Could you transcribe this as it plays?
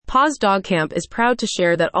Paws Dog Camp is proud to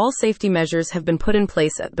share that all safety measures have been put in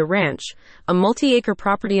place at the ranch, a multi-acre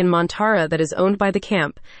property in Montara that is owned by the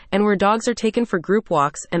camp, and where dogs are taken for group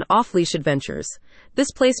walks and off-leash adventures.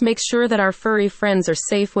 This place makes sure that our furry friends are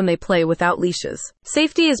safe when they play without leashes.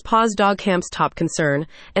 Safety is Paws Dog Camp's top concern,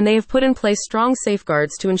 and they have put in place strong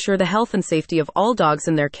safeguards to ensure the health and safety of all dogs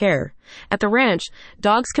in their care. At the ranch,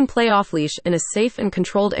 dogs can play off-leash in a safe and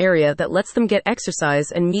controlled area that lets them get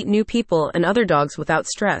exercise and meet new people and other dogs without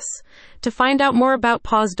stress. To find out more about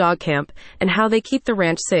Paws Dog Camp and how they keep the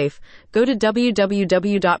ranch safe, go to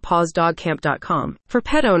www.pawsdogcamp.com. For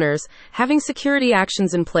pet owners, having security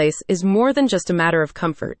actions in place is more than just a matter of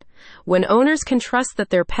comfort. When owners can trust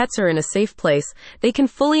that their pets are in a safe place, they can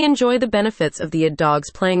fully enjoy the benefits of the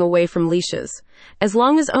dogs playing away from leashes. As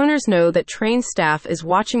long as owners know that trained staff is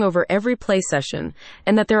watching over every play session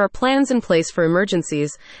and that there are plans in place for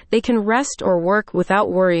emergencies, they can rest or work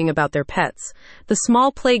without worrying about their pets. The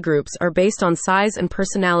small play groups are based on size and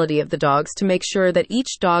personality of the dogs to make sure that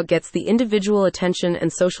each dog gets the individual attention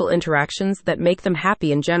and social interactions that make them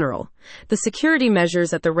happy in general. The security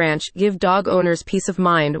measures at the ranch give dog owners peace of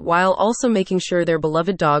mind while also making sure their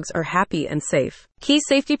beloved dogs are happy and safe. Key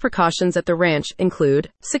safety precautions at the ranch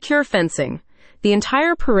include secure fencing. The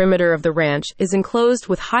entire perimeter of the ranch is enclosed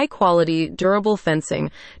with high-quality, durable fencing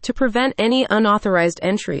to prevent any unauthorized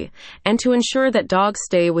entry and to ensure that dogs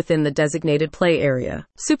stay within the designated play area.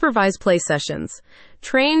 Supervised play sessions.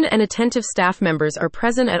 Trained and attentive staff members are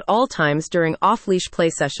present at all times during off-leash play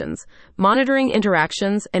sessions, monitoring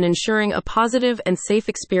interactions and ensuring a positive and safe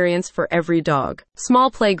experience for every dog. Small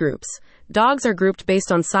play groups. Dogs are grouped based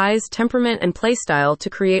on size, temperament, and play style to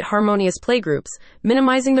create harmonious playgroups,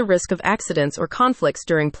 minimizing the risk of accidents or conflicts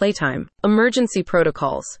during playtime. Emergency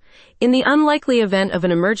protocols. In the unlikely event of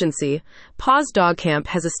an emergency, Paws Dog Camp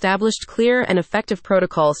has established clear and effective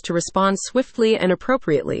protocols to respond swiftly and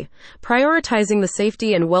appropriately, prioritizing the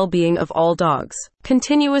safety and well-being of all dogs.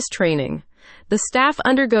 Continuous training. The staff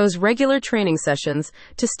undergoes regular training sessions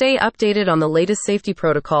to stay updated on the latest safety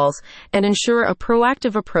protocols and ensure a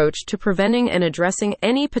proactive approach to preventing and addressing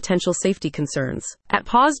any potential safety concerns. At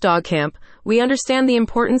Paws Dog Camp, we understand the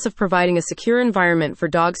importance of providing a secure environment for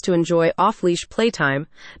dogs to enjoy off-leash playtime.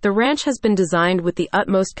 The ranch has been designed with the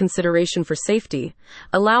utmost consideration for safety,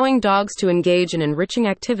 allowing dogs to engage in enriching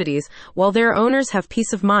activities while their owners have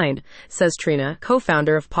peace of mind, says Trina,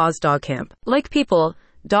 co-founder of Paws Dog Camp. Like people,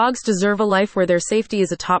 dogs deserve a life where their safety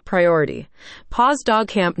is a top priority. Paws Dog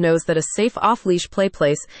Camp knows that a safe off-leash play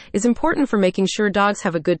place is important for making sure dogs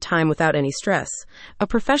have a good time without any stress. A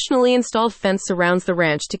professionally installed fence surrounds the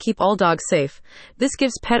ranch to keep all dogs safe. This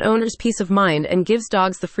gives pet owners peace of mind and gives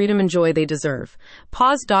dogs the freedom and joy they deserve.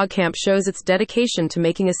 Paws Dog Camp shows its dedication to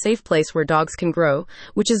making a safe place where dogs can grow,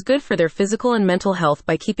 which is good for their physical and mental health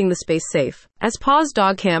by keeping the space safe. As Paws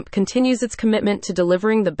Dog Camp continues its commitment to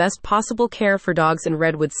delivering the best possible care for dogs in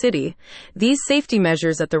Redwood City, these safety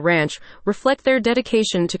measures at the ranch reflect their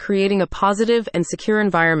dedication to creating a positive and secure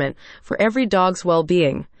environment for every dog's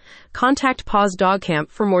well-being. Contact Paws Dog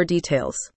Camp for more details.